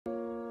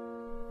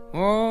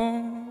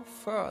Oh,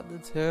 Father,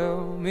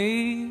 tell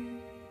me,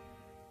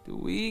 do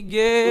we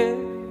get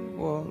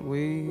what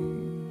we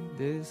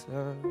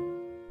deserve?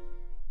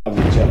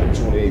 Chapter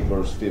 28,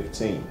 verse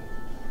 15.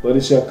 But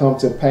it shall come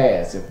to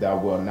pass, if thou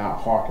wilt not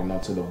hearken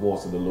unto the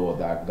voice of the Lord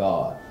thy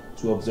God,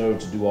 to observe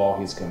to do all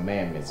his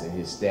commandments and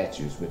his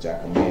statutes which I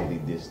command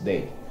thee this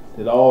day,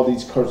 that all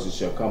these curses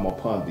shall come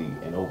upon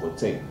thee and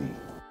overtake thee.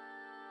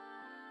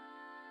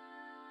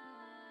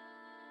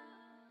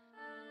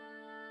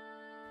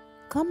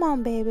 Come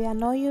on, baby, I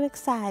know you're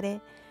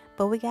excited,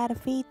 but we gotta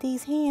feed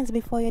these hens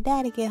before your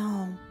daddy get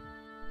home.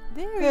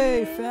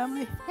 Hey,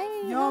 family.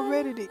 Hey, Y'all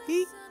ready to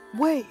eat?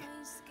 Wait,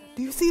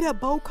 do you see that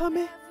boat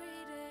coming?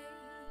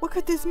 What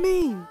could this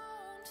mean?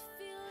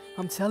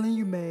 I'm telling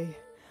you, May,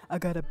 I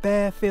got a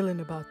bad feeling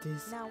about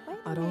this.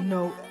 I don't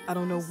know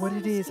what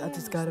it is. I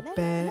just got a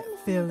bad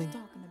feeling.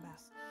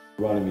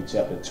 Deuteronomy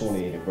chapter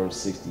 28 and verse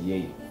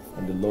 68.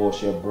 And the Lord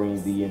shall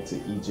bring thee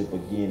into Egypt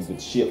again with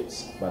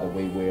ships, by the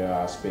way where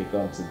I spake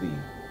unto thee.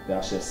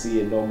 Thou shalt see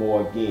it no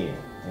more again,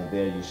 and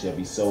there you shall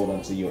be sold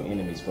unto your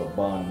enemies for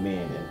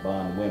bondmen and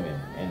bondwomen,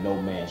 and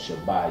no man shall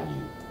buy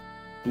you.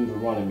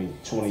 Deuteronomy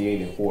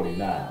 28 and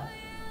 49.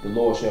 The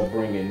Lord shall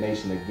bring a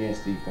nation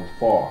against thee from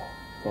far,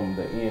 from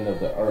the end of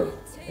the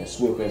earth, as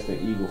swift as the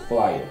eagle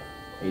flieth,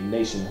 a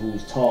nation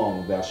whose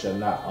tongue thou shalt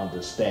not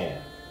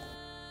understand.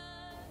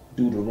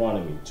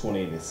 Deuteronomy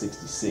 28 and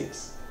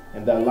 66.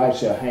 And thy life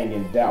shall hang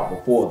in doubt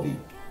before thee,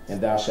 and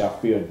thou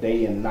shalt fear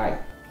day and night,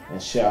 and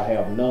shalt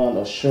have none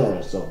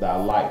assurance of thy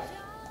life.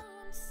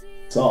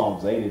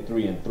 Psalms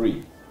 83 and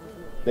 3.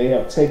 They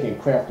have taken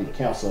crafty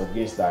counsel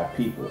against thy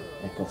people,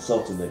 and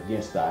consulted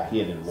against thy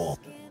hidden one.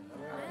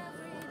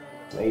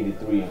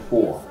 83 and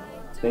 4.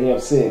 They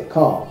have said,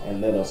 Come,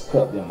 and let us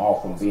cut them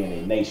off from being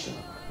a nation,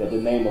 that the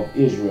name of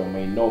Israel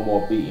may no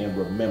more be in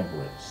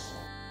remembrance.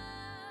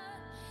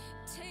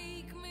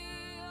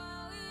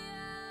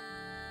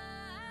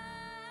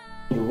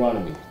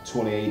 Deuteronomy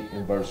 28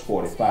 and verse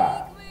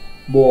 45.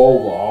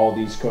 Moreover, all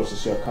these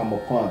curses shall come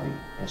upon thee,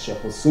 and shall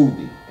pursue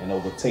thee, and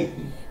overtake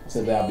thee,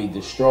 till thou be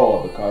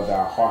destroyed, because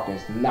thou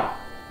hearkenest not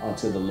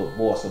unto the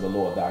voice of the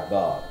Lord thy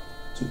God,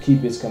 to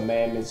keep his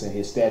commandments and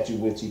his statutes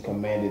which he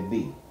commanded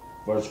thee.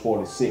 Verse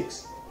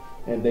 46.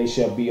 And they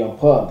shall be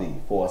upon thee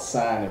for a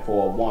sign and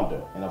for a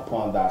wonder, and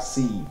upon thy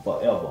seed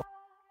forever.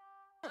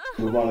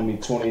 Deuteronomy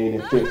 28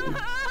 and 50.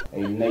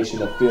 A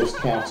nation of fierce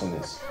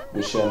countenance,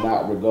 which shall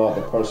not regard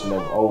the person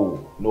of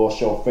old, nor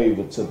show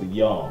favor to the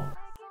young.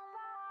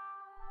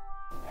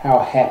 How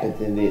happeth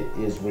it,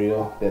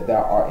 Israel, that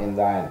thou art in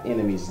thine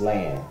enemy's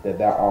land, that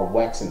thou art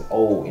waxen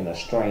old in a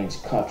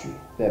strange country,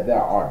 that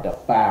thou art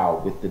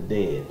defiled with the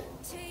dead.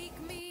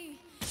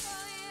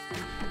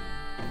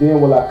 Then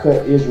will I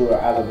cut Israel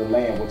out of the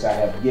land which I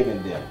have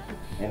given them,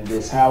 and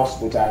this house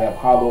which I have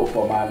hallowed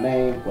for my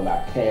name will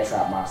I cast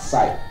out my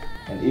sight,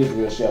 and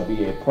Israel shall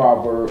be a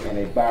proverb and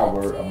a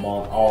byword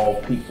among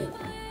all people.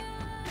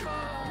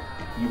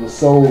 You were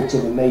sold to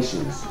the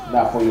nations,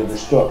 not for your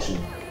destruction,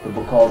 but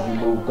because you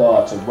moved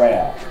God to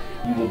wrath,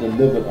 you were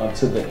delivered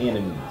unto the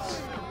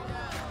enemies.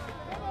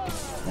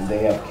 And they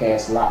have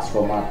cast lots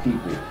for my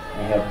people,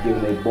 and have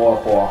given a boy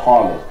for a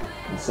harlot,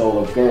 and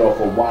sold a girl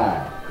for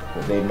wine,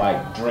 that they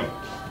might drink.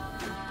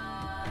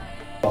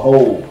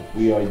 Behold,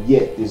 we are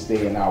yet this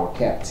day in our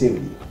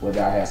captivity, where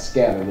thou hast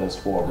scattered us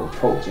for a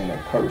reproach and a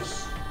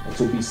curse, and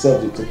to be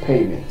subject to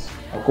payments,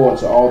 according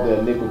to all the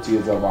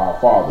iniquities of our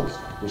fathers,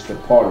 which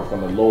departed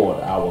from the Lord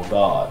our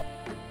God.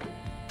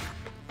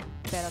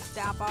 Better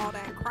stop all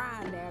that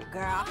crying there,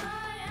 girl,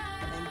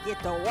 and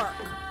get to work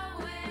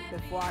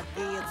before I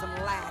give you some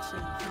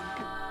lashings.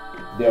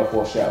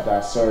 Therefore shalt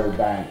thou serve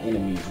thine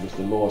enemies, which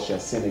the Lord shall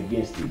send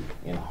against thee,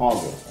 in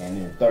hunger, and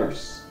in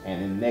thirst,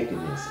 and in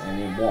nakedness,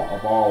 and in want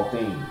of all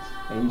things.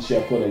 And he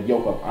shall put a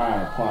yoke of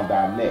iron upon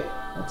thy neck,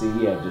 until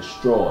he have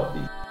destroyed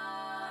thee.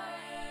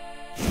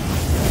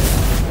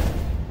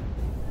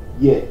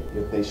 Yet,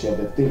 if they shall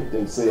bethink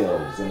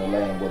themselves in the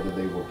land whither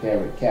they were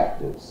carried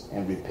captives,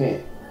 and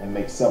repent, and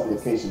make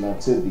supplication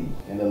unto thee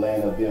in the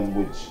land of them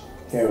which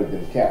carried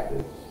them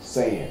captive,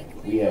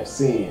 saying, We have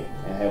sinned,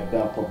 and have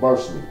done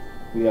perversely,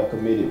 we have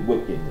committed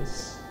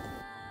wickedness.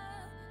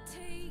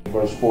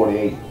 Verse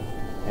 48.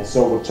 And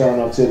so return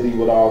unto thee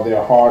with all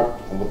their heart,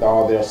 and with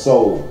all their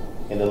soul,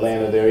 in the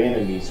land of their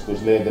enemies,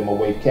 which led them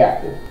away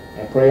captive,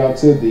 and pray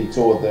unto thee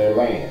toward their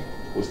land,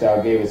 which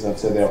thou gavest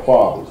unto their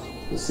fathers,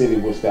 the city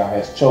which thou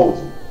hast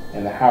chosen,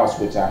 and the house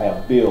which I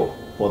have built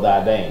for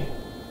thy name,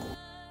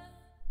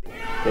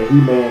 that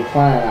he may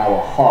incline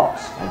our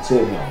hearts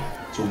unto him,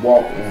 to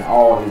walk in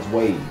all his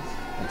ways,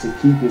 and to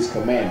keep his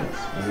commandments,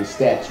 and his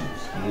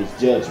statutes, and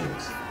his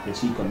judgments, which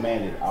he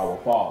commanded our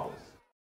fathers.